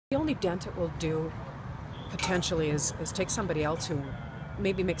only dent it will do potentially is take somebody else who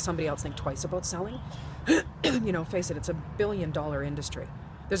maybe make somebody else think twice about selling. You know, face it, it's $1 billion industry.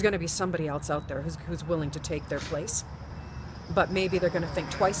 There's going to be somebody else out there who's willing to take their place. But maybe they're going to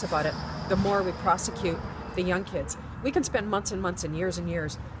think twice about it. The more we prosecute the young kids, we can spend months and months and years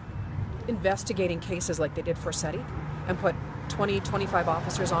investigating cases like they did for SETI and put 20, 25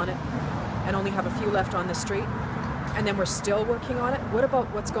 officers on it and only have a few left on the street, and then we're still working on it. What about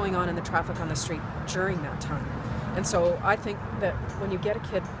what's going on in the traffic on the street during that time? And so I think that when you get a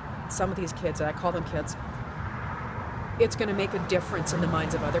kid, some of these kids, and I call them kids, it's going to make a difference in the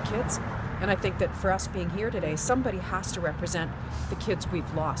minds of other kids. And I think that for us being here today, somebody has to represent the kids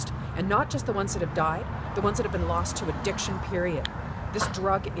we've lost, and not just the ones that have died, the ones that have been lost to addiction, period. This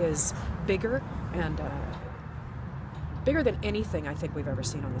drug is bigger and bigger than anything I think we've ever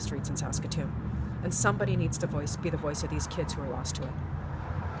seen on the streets in Saskatoon. And somebody needs to be the voice of these kids who are lost to it.